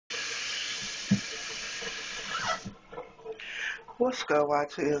What's good,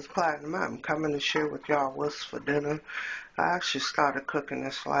 YT? It's Platinum. I'm coming to share with y'all what's for dinner. I actually started cooking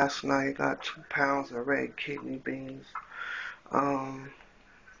this last night. Got 2 pounds of red kidney beans, um,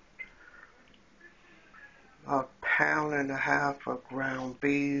 a pound and a half of ground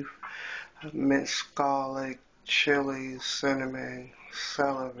beef, minced garlic, chili, cinnamon,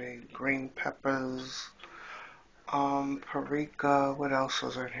 celery, green peppers, paprika. What else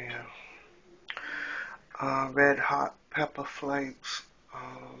was in here? Red hot pepper flakes.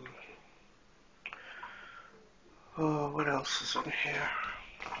 What else is in here?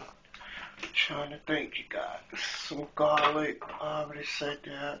 I'm trying to think. You got some garlic. I already said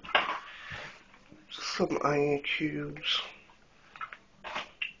that. Some onion cubes.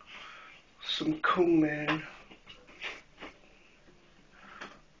 Some cumin.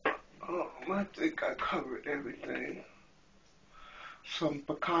 I think I covered everything. Some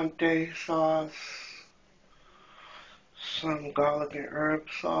picante sauce. Some garlic and herb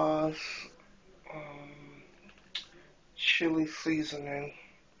sauce. Chili seasoning.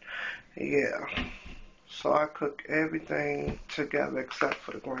 Yeah. So I cook everything together except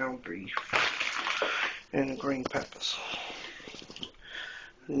for the ground beef and the green peppers.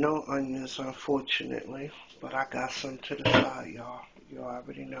 No onions, unfortunately, but I got some to the side, y'all. You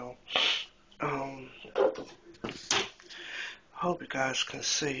already know. Hope you guys can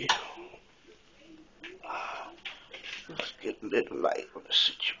see. Let's get a little light on the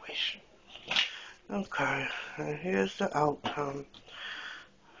situation. Okay, and here's the outcome.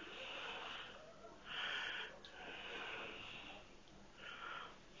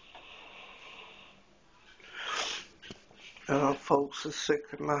 Folks are sick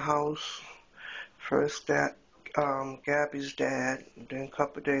in my house. First that Gabby's dad, then a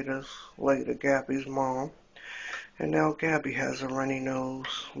couple days later Gabby's mom. And now Gabby has a runny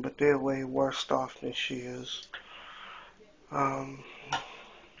nose, but they're way worse off than she is.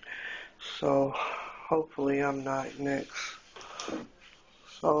 So hopefully I'm not next.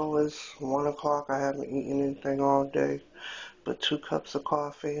 So it's 1 o'clock. I haven't eaten anything all day, but 2 cups of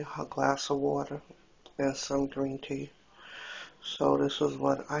coffee, a glass of water, and some green tea. So this is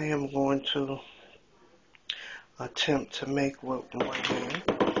what I am going to attempt to make with one hand.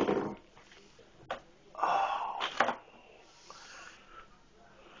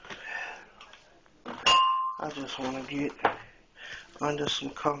 I just want to get under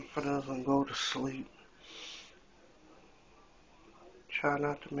some comforters and go to sleep. Try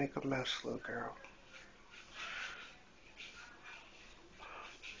not to make a mess, little girl.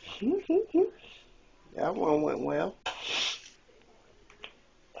 That one went well.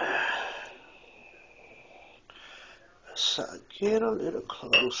 So get a little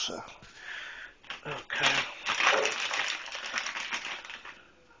closer. Okay.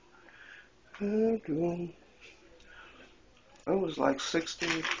 It was like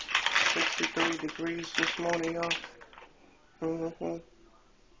 63 degrees this morning, y'all.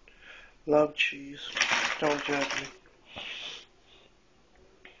 Love cheese. Don't judge me.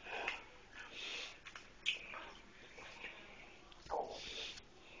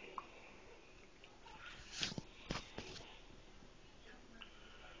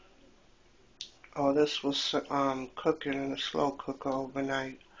 Oh, this was cooking in a slow cooker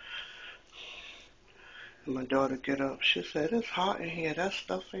overnight. And my daughter get up. She said, "It's hot in here. That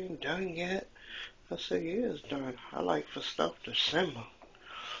stuff ain't done yet." I said, "Yeah, it's done. I like for stuff to simmer.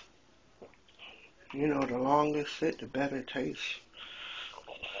 You know, the longer it sit, the better it tastes.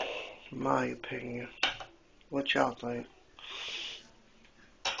 In my opinion. What y'all think?"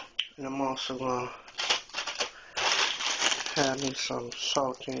 And I'm also gonna have me some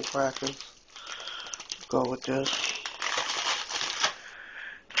saltine crackers. Go with this.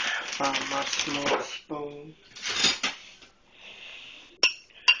 Find my small spoon.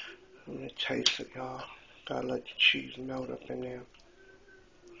 Let me taste it, y'all. Gotta let the cheese melt up in there.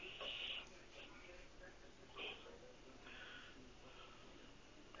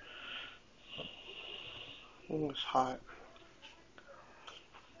 It's hot.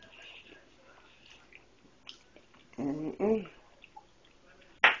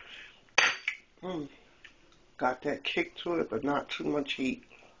 Got that kick to it, but not too much heat.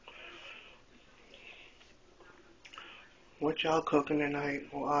 What y'all cooking tonight?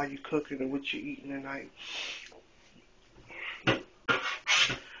 Or are you cooking and what you eating tonight?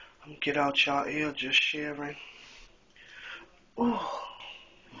 Get out y'all ear, just sharing.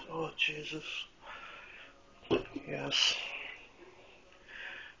 Oh, Jesus. Yes.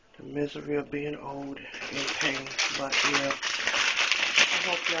 The misery of being old and pain. But yeah, I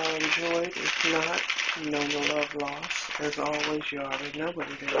hope y'all enjoyed. If not, Know your love lost. As always, you already know what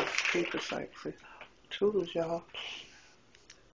it is. Keep it sexy. Toodles, y'all.